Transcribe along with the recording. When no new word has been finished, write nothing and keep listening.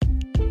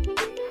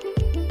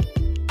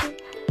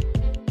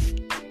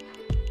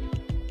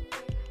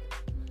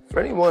For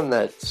anyone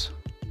that's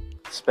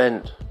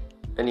spent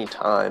any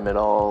time at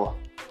all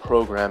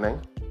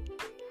programming,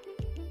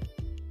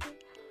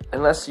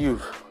 unless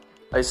you've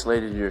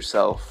isolated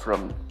yourself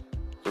from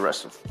the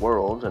rest of the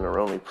world and are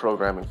only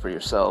programming for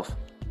yourself,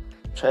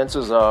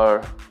 chances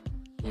are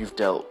you've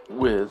dealt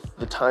with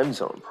the time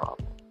zone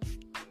problem.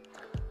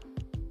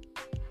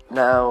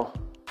 Now,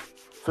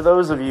 for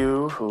those of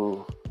you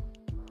who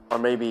are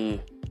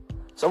maybe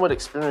somewhat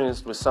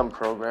experienced with some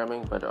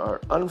programming but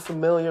are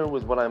unfamiliar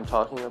with what I'm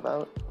talking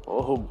about,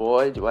 oh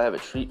boy, do I have a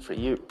treat for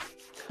you.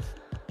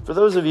 For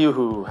those of you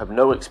who have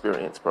no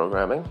experience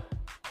programming,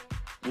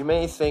 you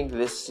may think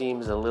this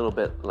seems a little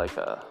bit like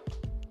a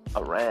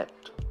rant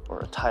or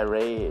a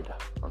tirade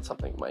on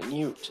something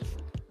minute,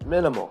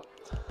 minimal.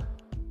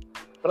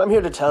 But I'm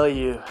here to tell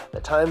you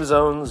that time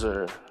zones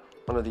are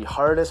one of the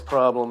hardest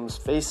problems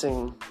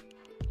facing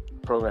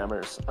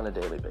programmers on a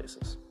daily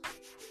basis.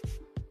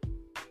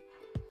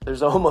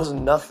 There's almost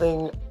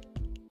nothing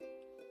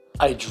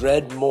I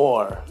dread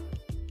more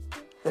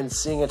than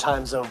seeing a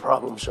time zone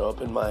problem show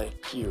up in my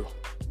queue.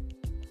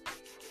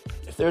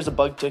 If there's a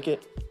bug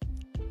ticket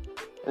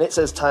and it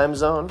says time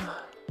zone,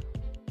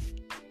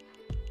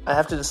 I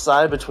have to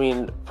decide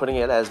between putting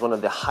it as one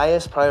of the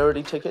highest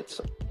priority tickets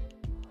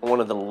or one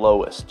of the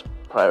lowest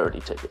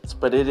priority tickets.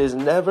 But it is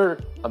never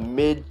a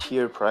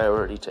mid-tier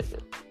priority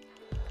ticket.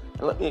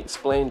 And let me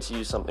explain to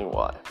you something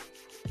why.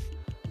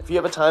 If you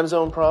have a time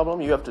zone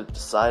problem, you have to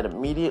decide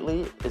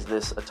immediately, is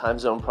this a time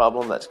zone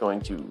problem that's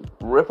going to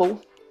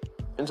ripple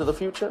into the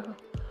future?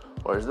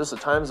 Or is this a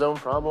time zone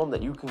problem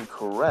that you can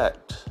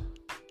correct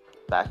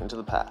back into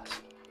the past?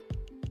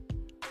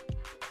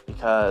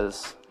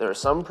 Because there are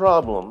some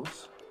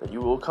problems that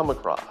you will come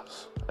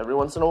across every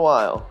once in a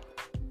while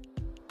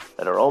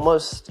that are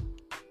almost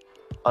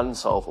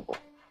unsolvable.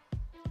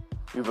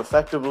 You've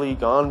effectively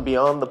gone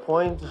beyond the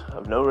point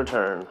of no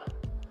return.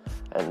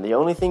 And the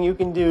only thing you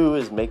can do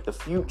is make the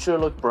future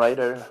look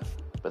brighter,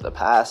 but the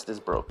past is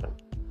broken.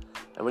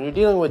 And when you're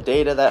dealing with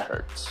data, that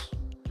hurts.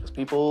 Because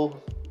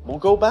people will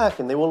go back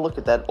and they will look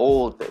at that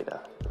old data.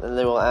 And then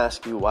they will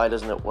ask you, why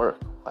doesn't it work?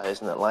 Why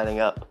isn't it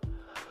lining up?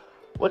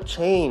 What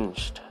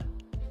changed?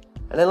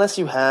 And unless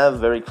you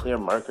have very clear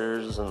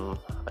markers and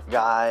a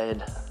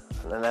guide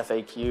and an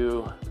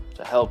FAQ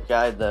to help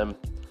guide them,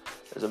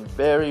 there's a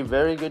very,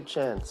 very good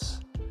chance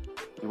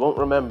you won't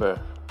remember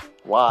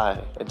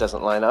why it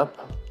doesn't line up.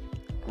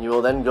 And you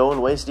will then go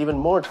and waste even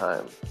more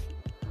time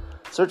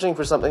searching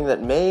for something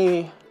that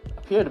may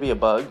appear to be a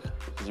bug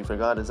because you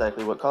forgot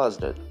exactly what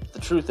caused it. The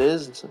truth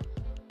is,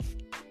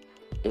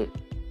 it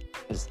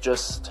is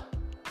just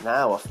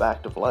now a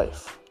fact of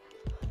life.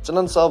 It's an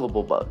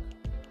unsolvable bug,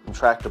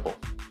 intractable.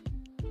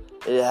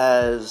 It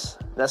has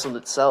nestled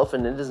itself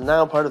and it is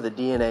now part of the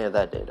DNA of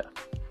that data.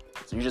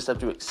 So you just have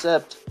to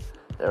accept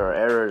there are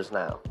errors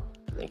now.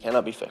 They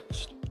cannot be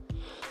fixed.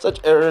 Such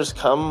errors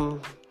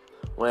come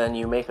when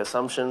you make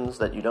assumptions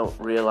that you don't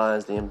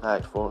realize the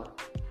impact for.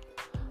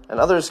 And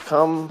others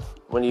come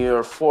when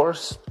you're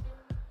forced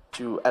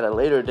to, at a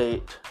later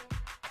date,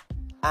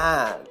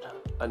 add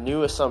a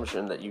new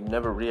assumption that you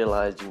never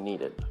realized you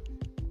needed.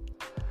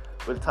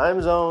 With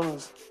time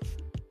zones,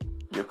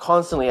 you're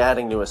constantly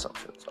adding new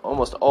assumptions,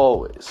 almost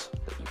always,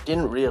 that you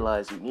didn't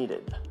realize you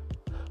needed.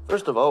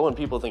 First of all, when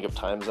people think of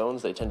time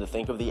zones, they tend to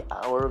think of the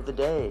hour of the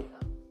day,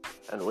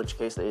 in which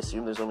case they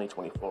assume there's only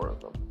 24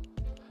 of them.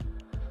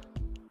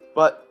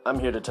 But I'm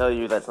here to tell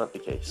you that's not the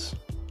case.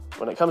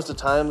 When it comes to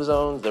time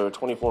zones, there are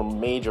 24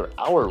 major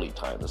hourly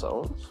time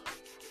zones,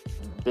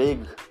 big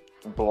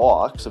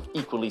blocks of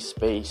equally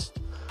spaced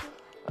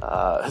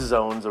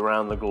zones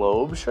around the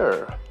globe,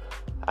 sure.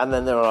 And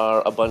then there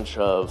are a bunch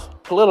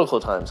of political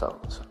time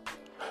zones,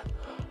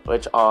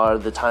 which are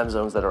the time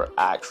zones that are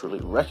actually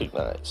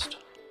recognized.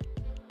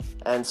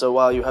 And so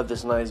while you have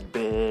this nice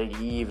big,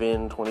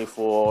 even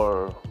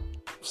 24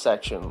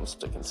 sections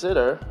to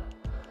consider,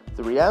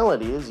 the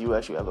reality is you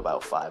actually have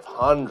about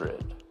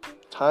 500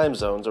 time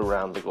zones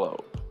around the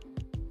globe.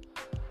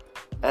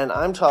 And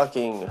I'm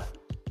talking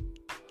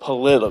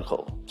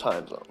political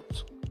time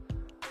zones.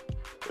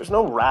 There's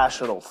no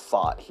rational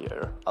thought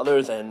here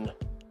other than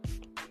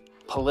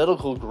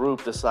political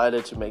group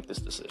decided to make this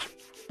decision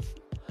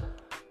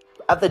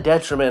at the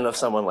detriment of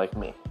someone like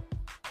me.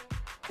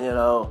 You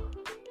know,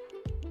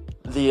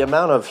 the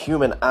amount of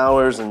human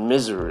hours and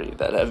misery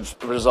that have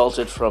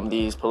resulted from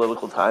these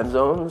political time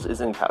zones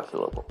is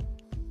incalculable.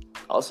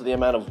 Also, the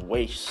amount of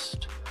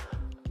waste,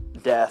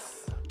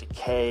 death,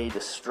 decay,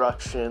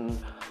 destruction,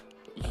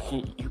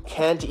 you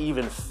can't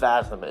even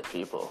fathom it,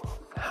 people.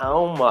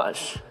 How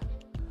much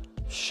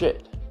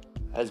shit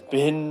has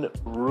been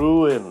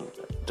ruined,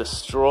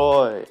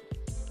 destroyed,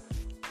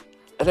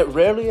 and it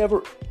rarely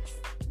ever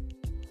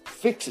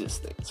fixes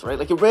things, right?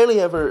 Like, it rarely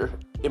ever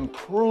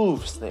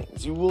improves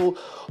things. You will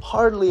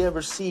hardly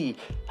ever see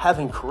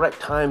having correct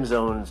time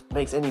zones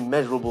makes any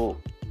measurable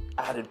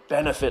added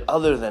benefit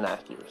other than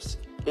accuracy.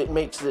 It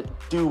makes it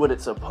do what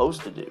it's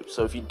supposed to do.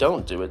 So if you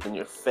don't do it, then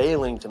you're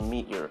failing to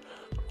meet your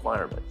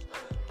requirements.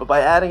 But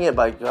by adding it,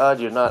 by God,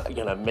 you're not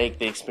going to make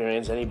the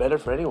experience any better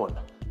for anyone.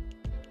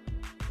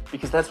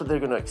 because that's what they're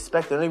going to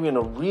expect. They're not even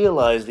going to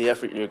realize the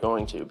effort you're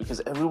going to,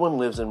 because everyone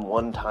lives in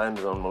one time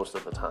zone most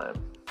of the time.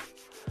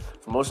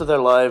 For most of their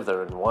life,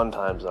 they're in one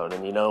time zone,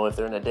 and if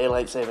they're in a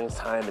daylight savings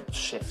time, it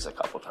shifts a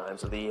couple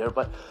times of the year,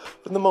 but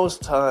for the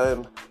most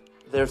time,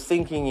 they're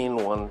thinking in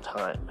one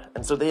time,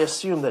 and so they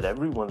assume that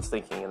everyone's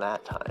thinking in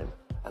that time,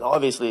 and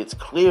obviously it's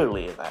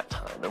clearly in that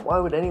time, and why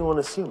would anyone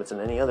assume it's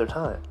in any other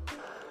time?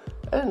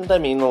 And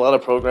a lot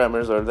of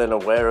programmers are then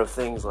aware of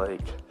things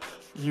like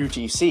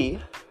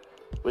UTC,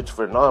 which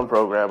for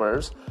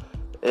non-programmers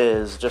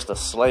is just a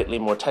slightly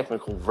more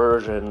technical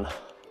version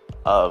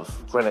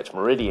of Greenwich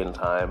Meridian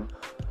time,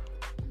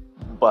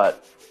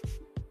 but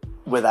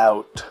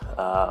without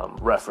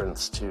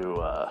reference to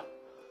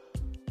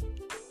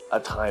a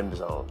time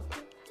zone.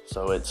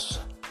 So it's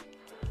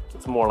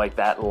more like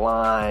that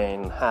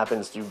line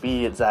happens to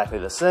be exactly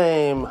the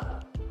same,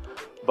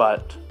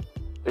 but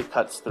it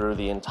cuts through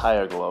the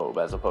entire globe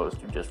as opposed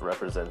to just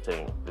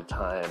representing the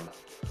time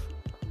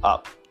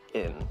up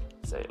in,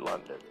 say,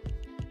 London.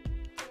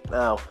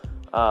 Now,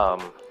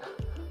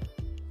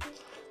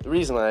 the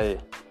reason I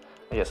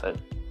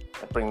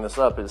bring this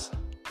up is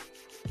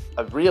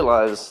I've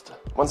realized,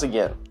 once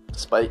again,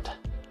 despite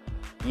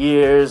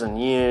years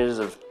and years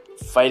of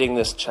fighting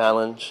this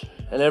challenge,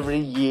 and every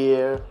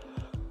year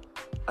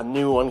a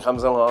new one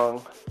comes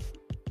along,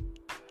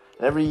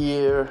 and every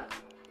year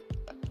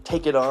I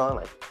take it on,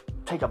 I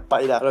take a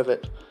bite out of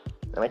it,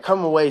 and I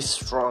come away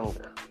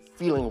stronger,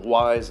 feeling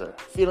wiser,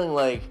 feeling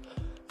like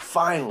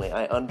finally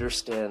I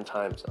understand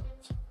time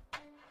zones.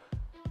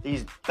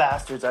 These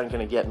bastards aren't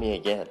going to get me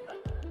again.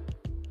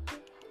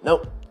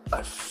 Nope,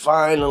 I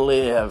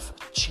finally have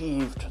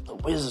achieved the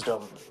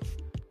wisdom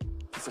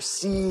to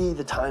foresee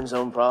the time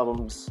zone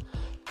problems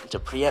and to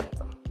preempt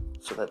them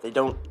so that they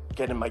don't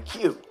get in my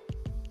queue.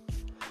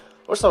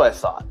 Or so I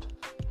thought.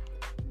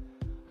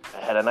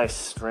 I had a nice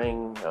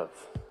string of,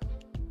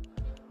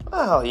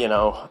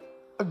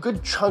 a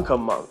good chunk of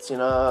months,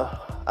 I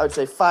would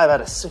say 5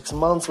 out of 6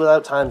 months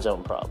without time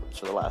zone problems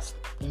for the last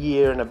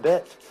year and a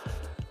bit.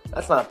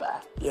 That's not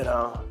bad,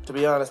 to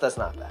be honest, that's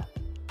not bad.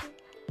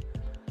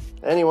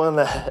 Anyone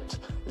that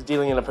is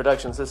dealing in a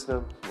production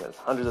system with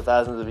hundreds of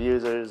thousands of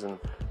users and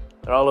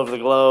they're all over the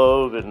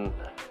globe and,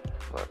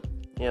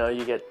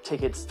 you get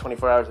tickets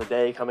 24 hours a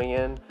day coming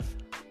in,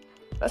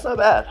 that's not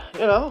bad,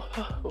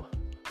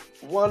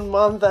 1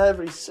 month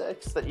every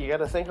 6 that you got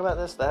to think about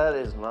this, that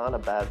is not a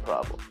bad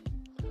problem.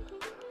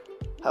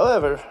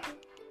 However,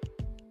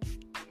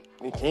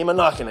 it came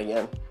a-knocking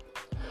again,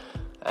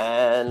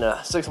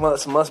 and 6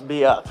 months must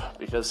be up,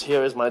 because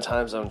here is my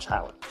time zone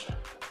challenge.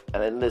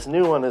 And then this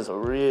new one is a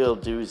real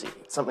doozy.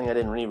 It's something I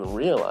didn't even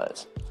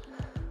realize,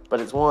 but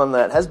it's one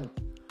that has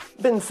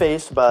been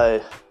faced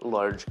by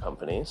large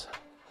companies.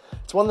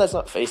 It's one that's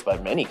not faced by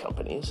many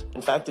companies.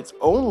 In fact, it's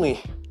only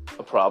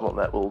a problem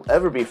that will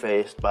ever be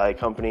faced by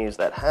companies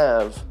that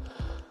have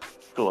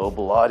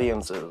global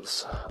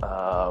audiences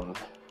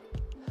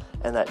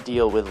and that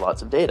deal with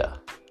lots of data.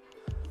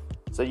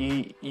 So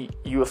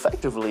you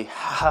effectively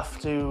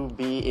have to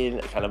be in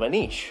kind of a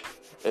niche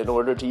in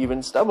order to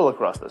even stumble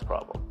across this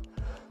problem.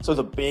 So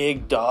the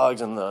big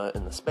dogs in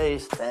the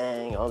space,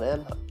 dang, all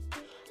them,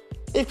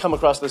 they've come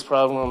across this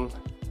problem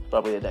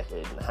probably a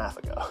decade and a half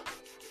ago,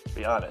 to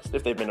be honest,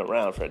 if they've been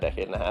around for a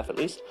decade and a half at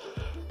least.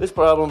 This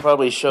problem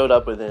probably showed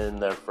up within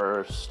their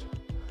first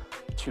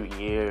 2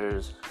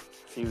 years,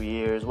 few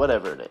years,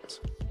 whatever it is,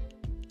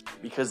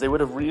 because they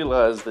would have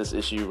realized this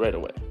issue right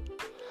away.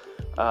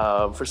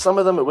 For some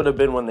of them, it would have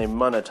been when they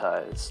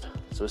monetized.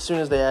 So as soon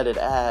as they added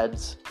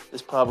ads,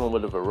 this problem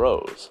would have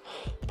arose.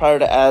 Prior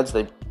to ads,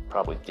 they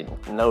probably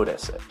didn't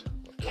notice it,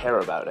 or care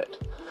about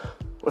it,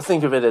 or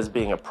think of it as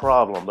being a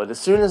problem. But as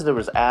soon as there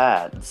was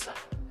ads,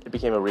 it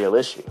became a real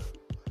issue.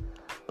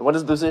 And what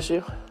is this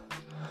issue?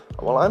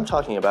 Well, I'm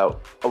talking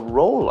about a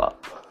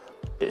roll-up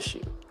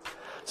issue.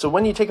 So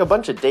when you take a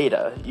bunch of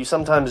data, you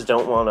sometimes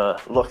don't want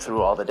to look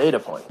through all the data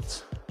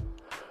points,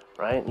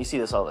 right? You see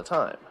this all the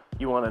time.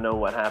 You want to know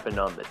what happened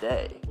on the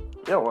day.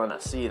 You don't want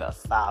to see the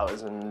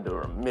 1,000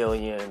 or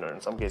 1,000,000, or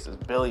in some cases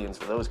billions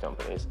for those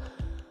companies,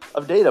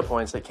 of data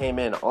points that came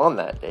in on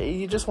that day.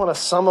 You just want to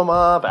sum them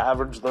up,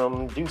 average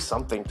them, do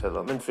something to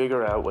them, and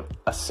figure out what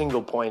a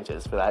single point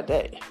is for that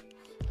day.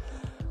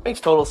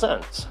 Makes total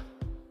sense.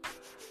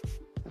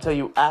 Until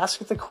you ask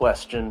the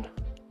question,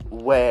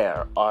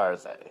 where are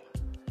they?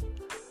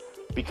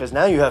 Because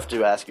now you have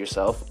to ask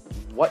yourself,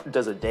 what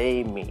does a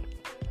day mean?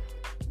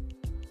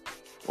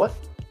 What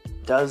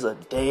does a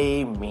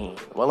day mean?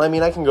 Well,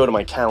 I can go to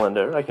my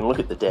calendar, I can look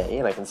at the day,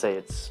 and I can say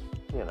it's,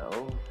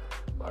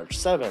 March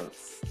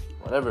 7th,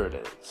 whatever it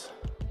is.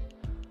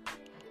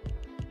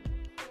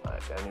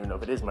 Actually, I don't even know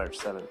if it is March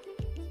 7th.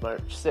 It's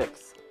March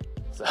 6th.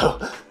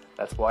 So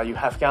that's why you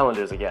have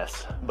calendars, I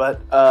guess. But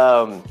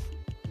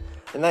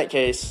in that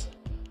case,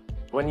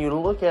 when you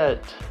look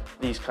at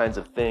these kinds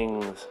of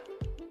things,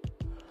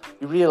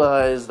 you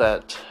realize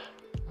that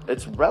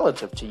it's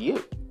relative to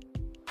you.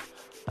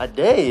 A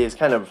day is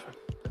kind of,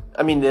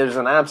 there's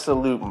an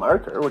absolute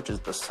marker, which is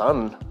the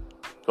sun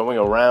going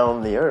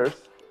around the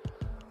earth.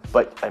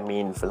 But, I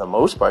mean, for the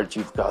most part,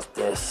 you've got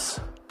this...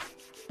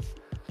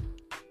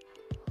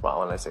 Well,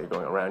 when I say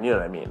going around, you know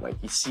what I mean. Like,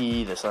 you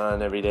see the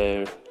sun every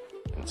day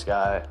in the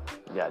sky,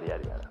 yada,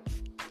 yada, yada.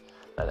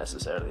 Not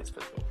necessarily it's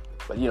physical,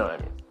 but you know what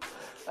I mean.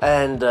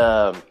 And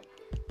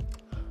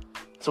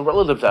so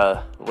relative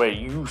to where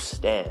you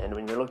stand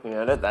when you're looking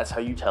at it, that's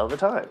how you tell the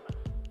time.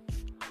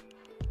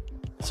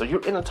 So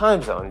you're in a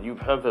time zone. You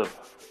have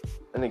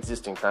an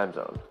existing time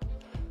zone.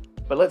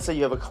 But let's say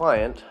you have a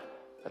client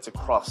that's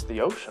across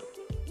the ocean.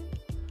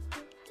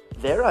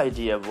 Their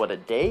idea of what a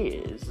day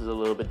is a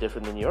little bit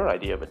different than your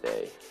idea of a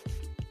day.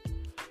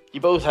 You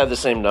both have the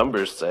same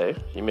numbers, say.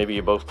 Maybe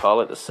you both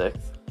call it the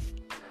 6th.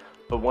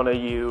 But one of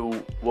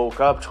you woke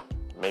up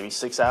maybe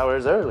 6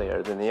 hours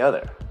earlier than the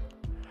other.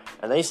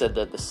 And they said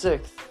that the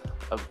 6th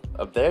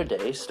of their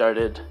day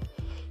started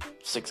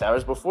 6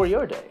 hours before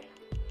your day.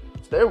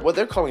 So what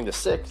they're calling the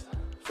 6th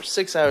for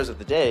 6 hours of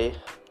the day,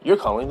 you're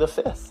calling the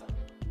 5th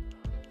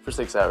for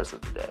 6 hours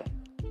of the day.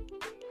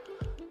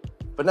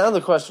 But now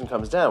the question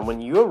comes down, when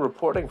you're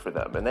reporting for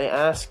them and they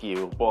ask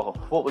you, well,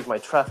 what was my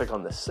traffic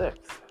on the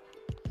 6th?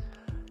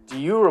 Do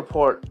you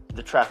report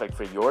the traffic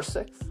for your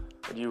 6th,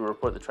 or do you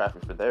report the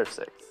traffic for their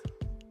 6th?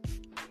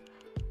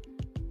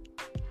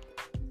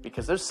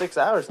 Because there's 6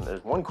 hours and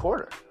there's 1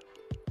 quarter.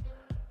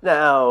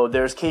 Now,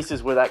 there's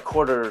cases where that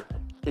quarter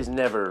is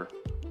never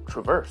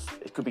traversed.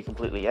 It could be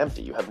completely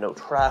empty. You have no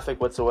traffic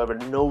whatsoever,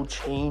 no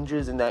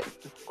changes in that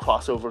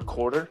crossover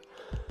quarter.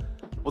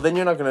 Well, then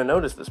you're not going to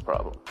notice this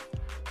problem.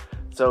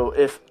 So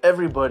if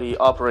everybody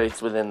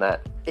operates within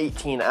that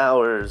 18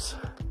 hours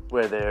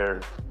where they're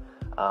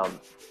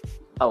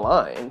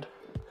aligned,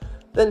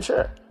 then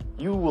sure,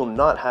 you will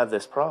not have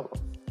this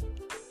problem.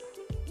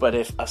 But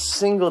if a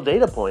single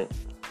data point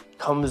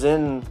comes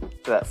in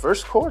to that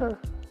first quarter,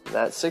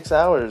 that 6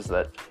 hours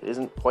that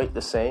isn't quite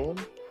the same,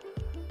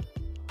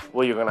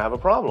 well, you're going to have a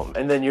problem.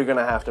 And then you're going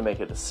to have to make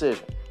a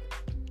decision.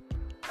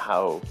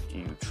 How do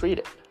you treat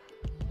it?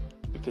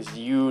 Because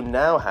you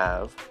now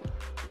have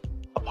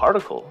a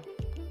particle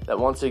that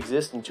wants to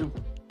exist in 2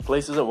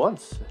 places at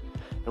once.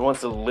 It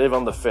wants to live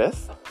on the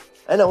 5th,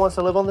 and it wants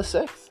to live on the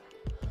 6th.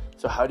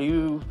 So how do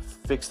you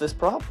fix this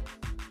problem?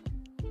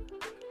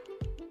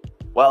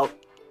 Well,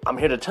 I'm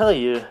here to tell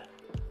you,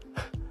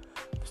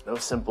 there's no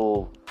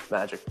simple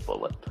magic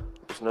bullet.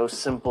 There's no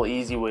simple,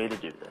 easy way to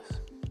do this.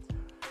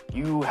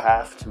 You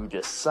have to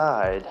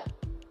decide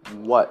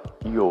what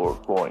you're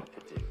going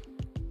to do.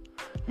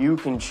 You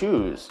can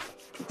choose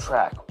to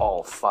track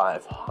all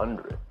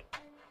 500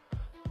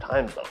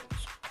 time zones,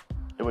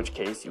 in which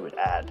case you would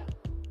add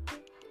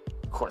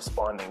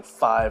corresponding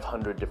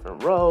 500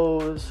 different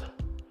rows,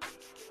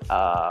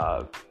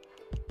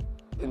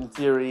 in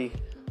theory,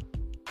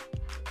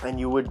 and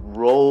you would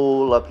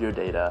roll up your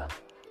data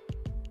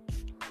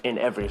in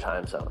every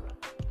time zone.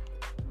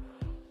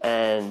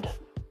 And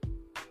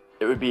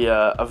it would be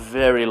a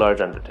very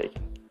large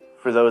undertaking.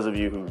 For those of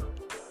you who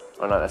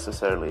are not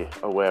necessarily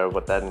aware of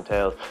what that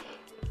entails,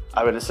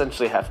 I would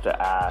essentially have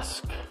to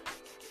ask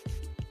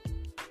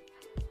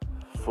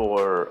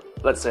for,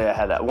 let's say I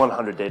had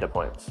 100 data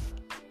points,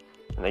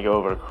 and they go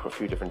over a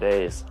few different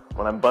days.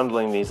 When I'm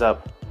bundling these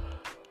up,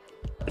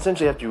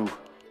 essentially I have to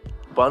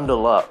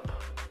bundle up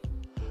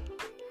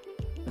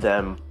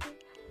them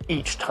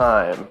each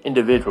time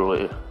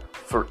individually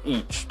for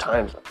each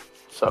time zone.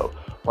 So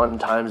one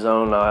time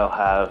zone I'll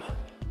have,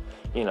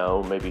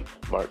 maybe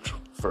March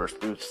 1st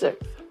through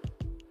 6th.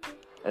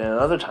 And in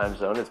another time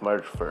zone it's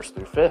March 1st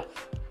through 5th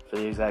for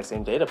the exact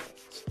same data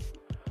points.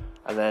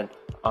 And then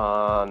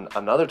on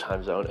another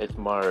time zone it's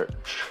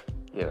March,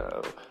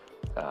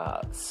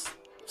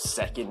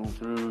 2nd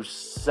through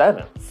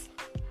 7th.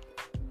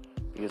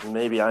 Because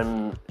maybe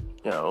I'm,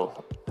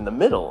 in the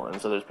middle,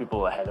 and so there's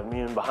people ahead of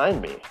me and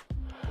behind me.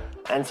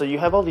 And so you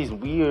have all these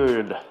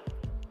weird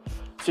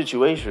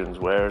situations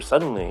where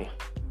suddenly,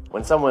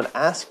 when someone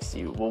asks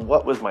you, well,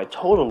 what was my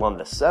total on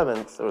the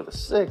 7th or the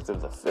 6th or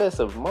the 5th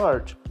of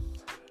March?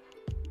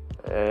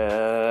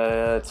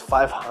 It's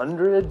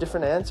 500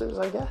 different answers,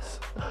 I guess.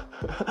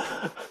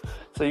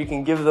 So you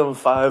can give them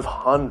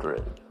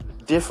 500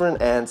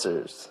 different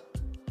answers.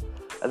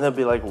 And they'll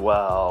be like,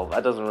 well,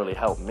 that doesn't really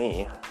help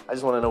me. I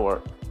just want to know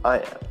where I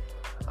am.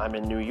 I'm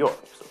in New York,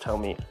 so tell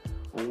me,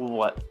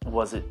 what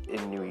was it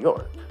in New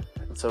York?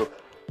 And so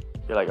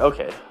you're like,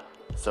 okay,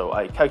 so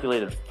I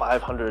calculated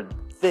 500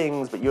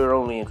 things, but you're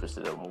only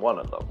interested in one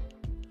of them.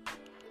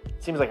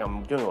 Seems like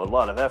I'm doing a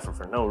lot of effort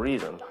for no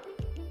reason.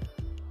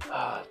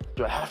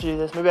 Do I have to do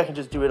this? Maybe I can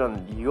just do it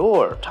on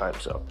your time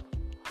zone.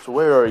 So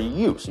where are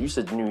you? So you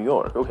said New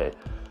York. Okay,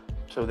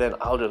 so then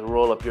I'll just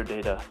roll up your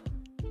data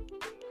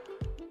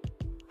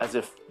as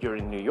if you're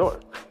in New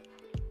York.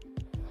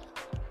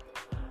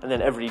 And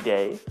then every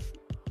day,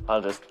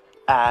 I'll just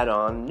add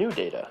on new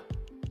data.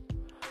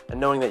 And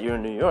knowing that you're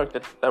in New York,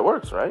 that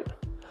works, right?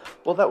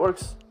 Well, that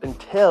works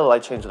until I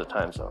change the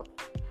time zone.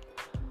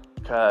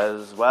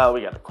 Because, well,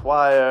 we got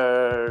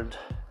acquired,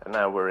 and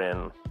now we're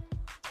in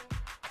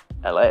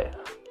LA.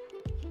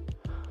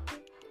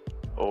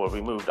 Or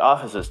we moved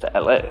offices to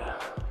LA.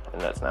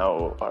 and that's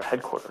now our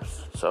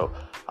headquarters. So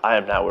I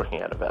am now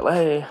working out of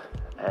LA,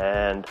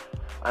 and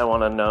I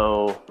want to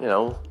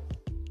know,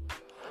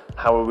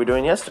 how are we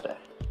doing yesterday?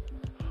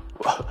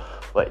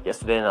 What,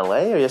 yesterday in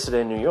LA or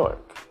yesterday in New York?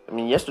 I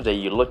mean, yesterday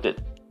you looked at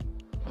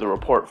the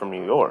report from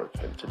New York,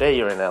 and today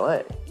you're in LA.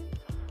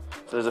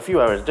 So there's a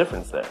few hours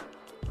difference there.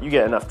 You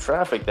get enough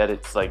traffic that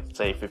it's like,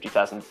 say,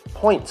 50,000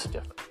 points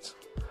difference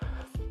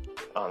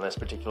on this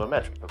particular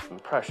metric of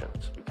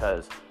impressions,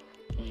 because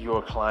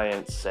your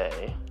clients,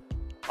 say,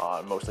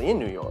 are mostly in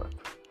New York.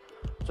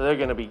 So they're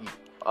going to be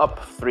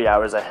up 3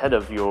 hours ahead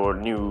of your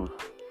new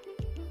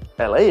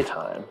LA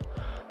time.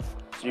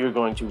 So you're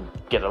going to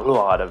get a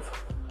lot of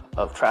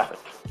traffic,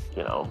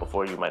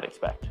 before you might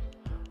expect.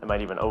 It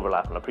might even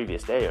overlap on a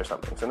previous day or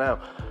something. So now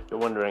you're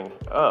wondering,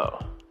 how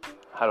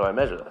do I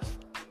measure this?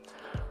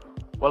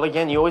 Well,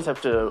 again, you always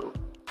have to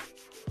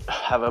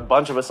have a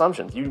bunch of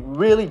assumptions. You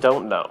really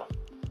don't know.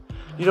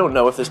 You don't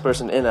know if this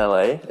person in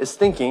LA is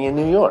thinking in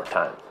New York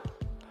time.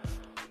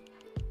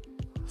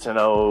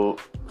 So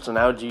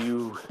now do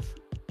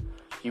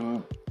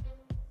you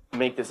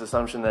make this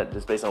assumption that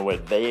is based on where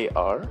they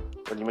are,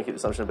 or do you make an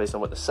assumption based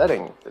on what the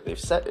setting that they've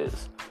set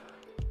is?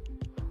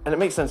 And it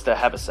makes sense to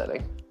have a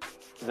setting,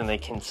 then they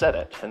can set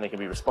it and they can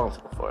be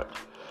responsible for it.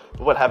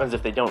 But what happens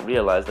if they don't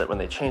realize that when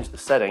they change the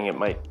setting, it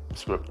might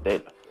screw up the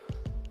data?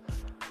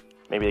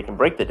 Maybe they can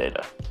break the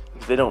data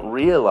because they don't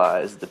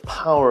realize the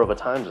power of a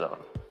time zone.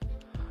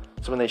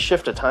 So when they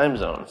shift a time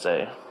zone,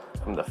 say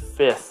from the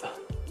 5th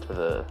to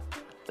the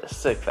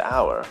 6th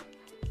hour,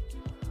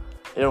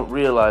 they don't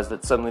realize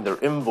that suddenly their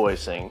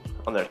invoicing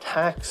on their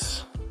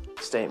tax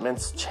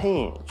statements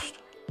changed.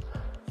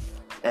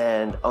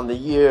 And on the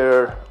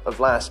year of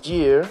last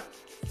year,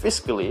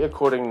 fiscally,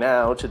 according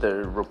now to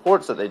the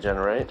reports that they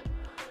generate,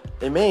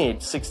 they made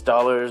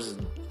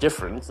 $6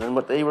 difference than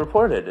what they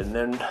reported. And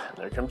then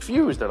they're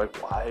confused. They're like,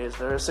 why is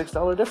there a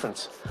 $6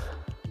 difference?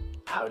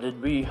 How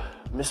did we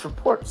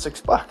misreport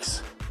 $6?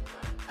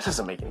 That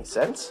doesn't make any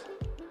sense.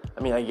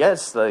 I mean, I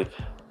guess could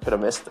have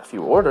missed a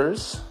few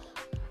orders,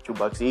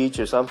 $2 each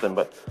or something,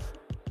 but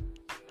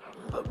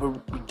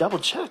we double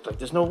checked,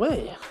 there's no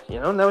way,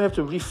 now we have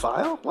to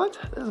refile? What?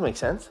 That doesn't make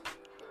sense.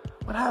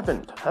 What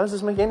happened? How does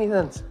this make any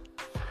sense?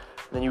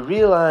 And then you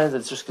realize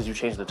it's just because you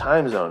changed the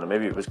time zone, and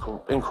maybe it was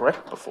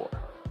incorrect before.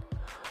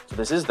 So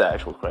this is the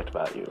actual correct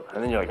value.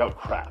 And then you're like, oh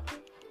crap.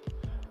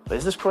 But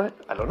is this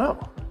correct? I don't know.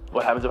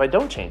 What happens if I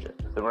don't change it?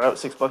 Then we're out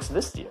 $6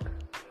 this year.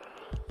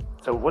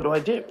 So what do I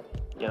do?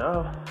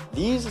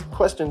 These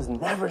questions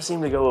never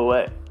seem to go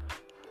away.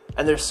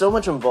 And there's so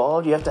much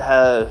involved. You have to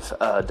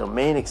have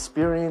domain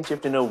experience. You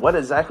have to know what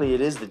exactly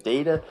it is the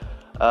data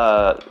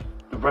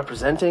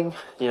representing.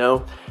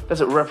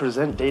 Does it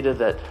represent data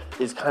that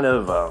is kind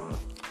of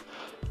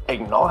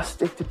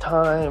agnostic to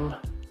time?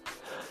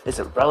 Is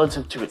it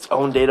relative to its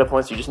own data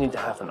points? You just need to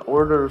have an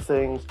order of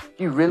things.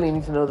 Do you really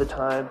need to know the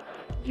time?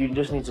 Do you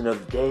just need to know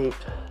the date?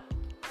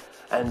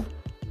 And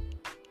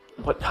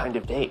what kind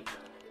of date?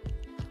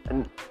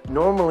 And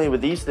normally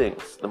with these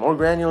things, the more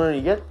granular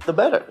you get, the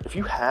better. If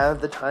you have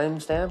the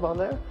timestamp on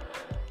there,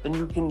 then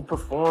you can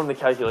perform the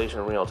calculation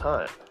in real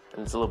time,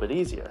 and it's a little bit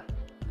easier.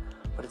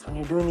 But it's when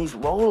you're doing these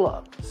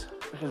roll-ups.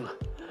 Because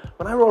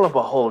when I roll up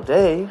a whole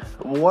day,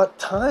 what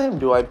time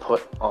do I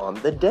put on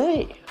the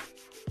day?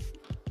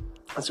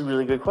 That's a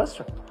really good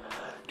question.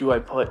 Do I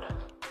put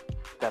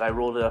that I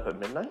rolled it up at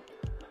midnight?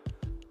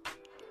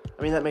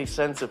 I mean, that makes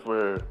sense if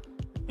we're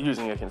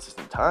using a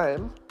consistent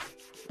time,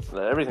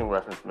 that everything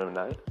references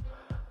midnight.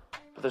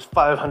 But there's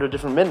 500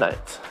 different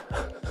midnights.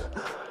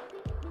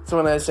 So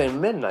when I say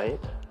midnight,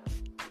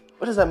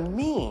 what does that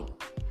mean?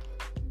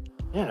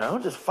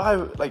 Just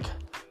 5,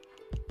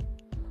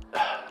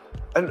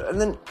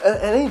 and then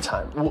at any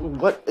time,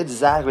 what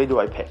exactly do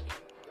I pick?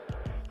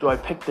 Do I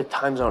pick the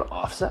time zone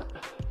offset?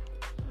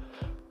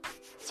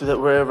 So that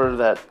wherever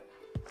that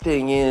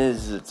thing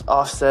is, it's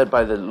offset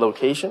by the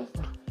location?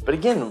 But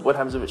again, what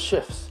happens if it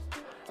shifts?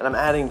 And I'm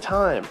adding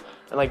time.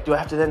 And do I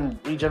have to then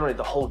regenerate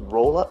the whole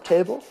roll-up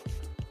table?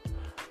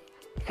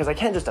 Because I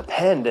can't just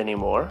append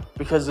anymore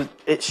because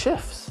it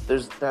shifts.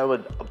 There's now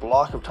a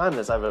block of time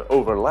that's either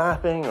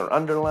overlapping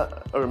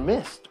or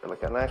missed, or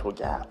an actual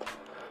gap.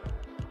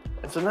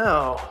 And so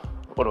now,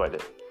 what do I do?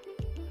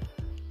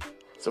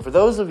 So for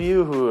those of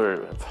you who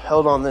have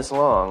held on this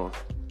long,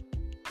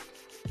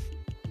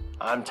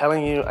 I'm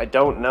telling you, I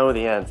don't know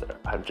the answer.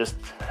 I'm just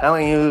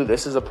telling you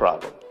this is a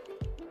problem.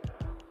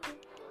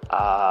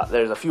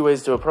 There's a few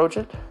ways to approach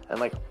it, and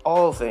like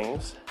all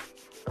things,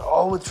 they're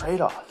all with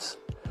trade-offs.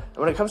 And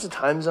when it comes to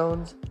time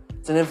zones,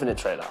 it's an infinite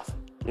trade-off.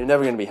 You're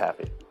never going to be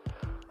happy.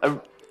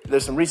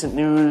 There's some recent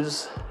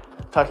news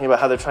talking about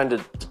how they're trying to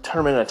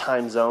determine a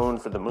time zone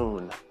for the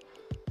moon.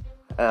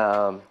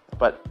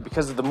 But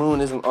because the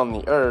moon isn't on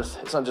the Earth,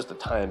 it's not just a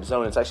time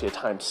zone, it's actually a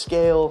time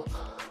scale,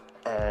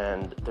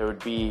 and there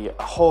would be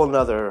a whole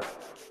nother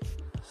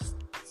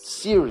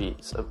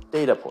series of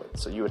data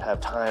points. So you would have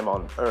time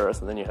on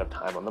Earth, and then you have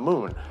time on the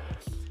moon.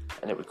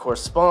 And it would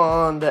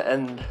correspond,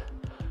 and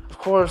of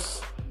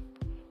course,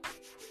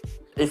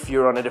 if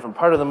you're on a different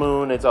part of the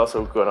moon, it's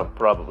also going to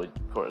probably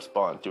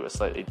correspond to a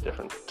slightly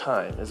different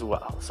time as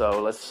well.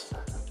 So let's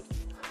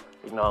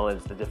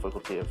acknowledge the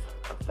difficulty of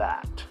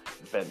that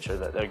venture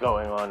that they're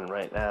going on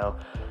right now.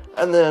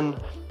 And then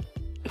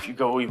if you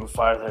go even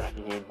farther,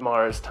 you need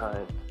Mars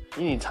time,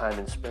 you need time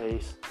and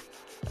space.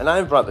 And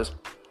I've brought this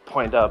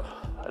point up,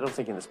 I don't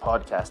think in this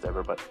podcast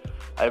ever, but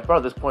I've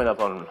brought this point up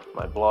on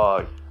my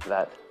blog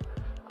that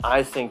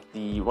I think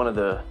one of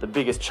the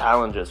biggest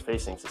challenges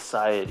facing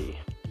society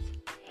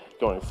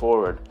going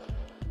forward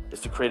is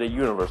to create a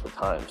universal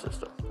time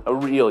system, a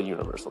real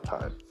universal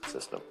time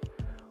system.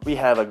 We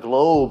have a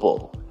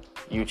global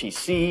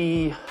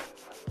UTC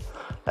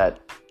that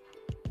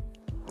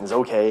is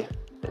okay.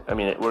 I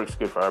mean, it works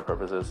good for our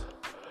purposes.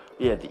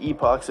 We had the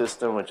epoch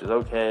system, which is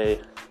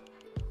okay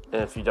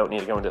if you don't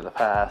need to go into the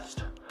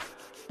past.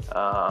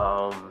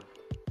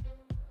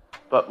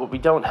 But what we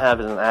don't have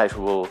is an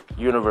actual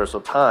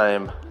universal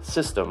time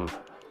system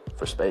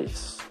for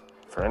space,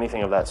 for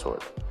anything of that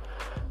sort.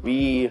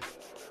 We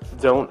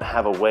don't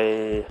have a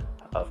way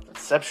of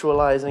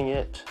conceptualizing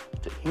it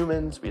to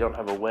humans. We don't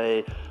have a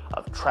way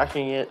of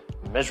tracking it,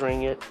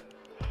 measuring it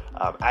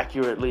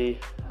accurately.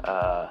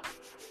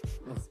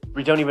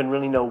 We don't even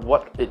really know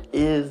what it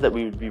is that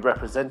we would be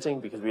representing,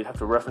 because we'd have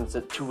to reference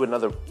it to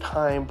another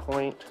time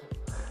point.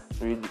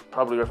 We'd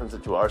probably reference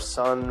it to our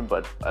sun,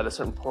 but at a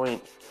certain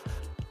point,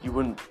 you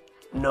wouldn't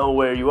know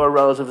where you are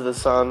relative to the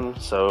sun,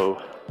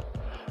 so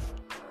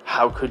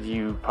how could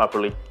you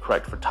properly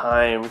correct for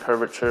time,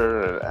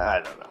 curvature?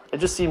 I don't know. It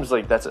just seems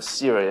like that's a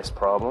serious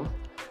problem,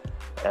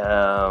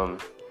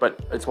 but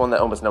it's one that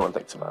almost no one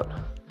thinks about.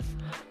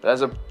 But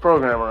as a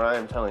programmer, I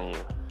am telling you,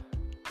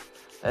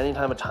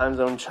 anytime a time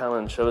zone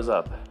challenge shows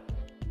up,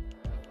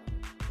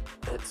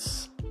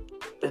 it's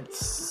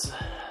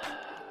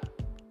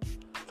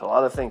a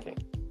lot of thinking.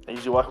 I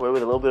usually walk away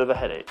with a little bit of a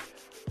headache.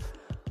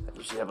 I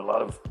usually have a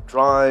lot of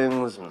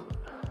drawings and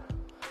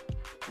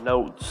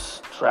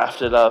notes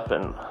drafted up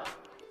and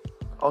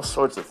all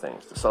sorts of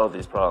things to solve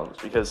these problems,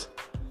 because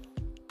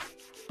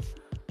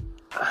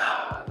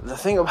the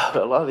thing about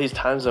a lot of these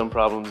time zone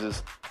problems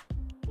is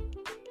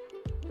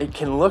it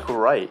can look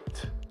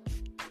right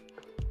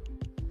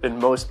in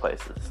most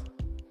places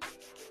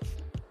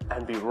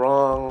and be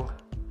wrong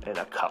in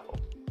a couple.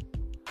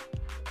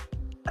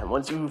 And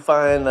once you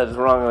find that it's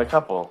wrong in a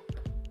couple,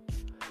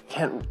 you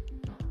can't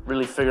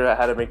really figure out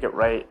how to make it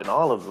right in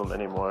all of them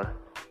anymore.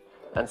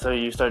 And so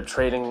you start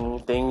trading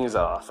things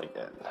off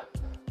again.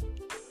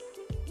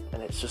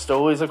 And it's just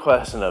always a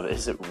question of,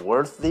 is it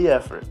worth the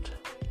effort?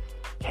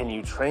 Can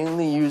you train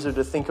the user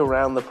to think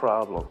around the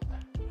problem?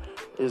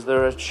 Is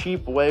there a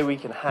cheap way we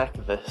can hack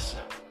this?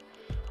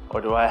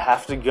 Or do I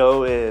have to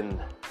go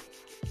in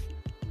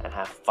and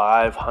have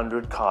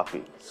 500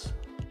 copies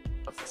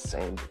of the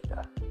same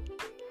data?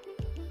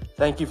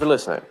 Thank you for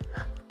listening.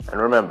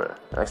 And remember,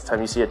 next time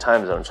you see a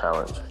time zone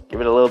challenge,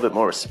 give it a little bit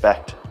more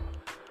respect,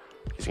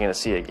 because you're going to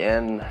see it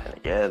again and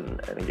again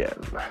and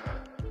again.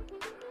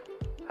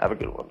 Have a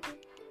good one.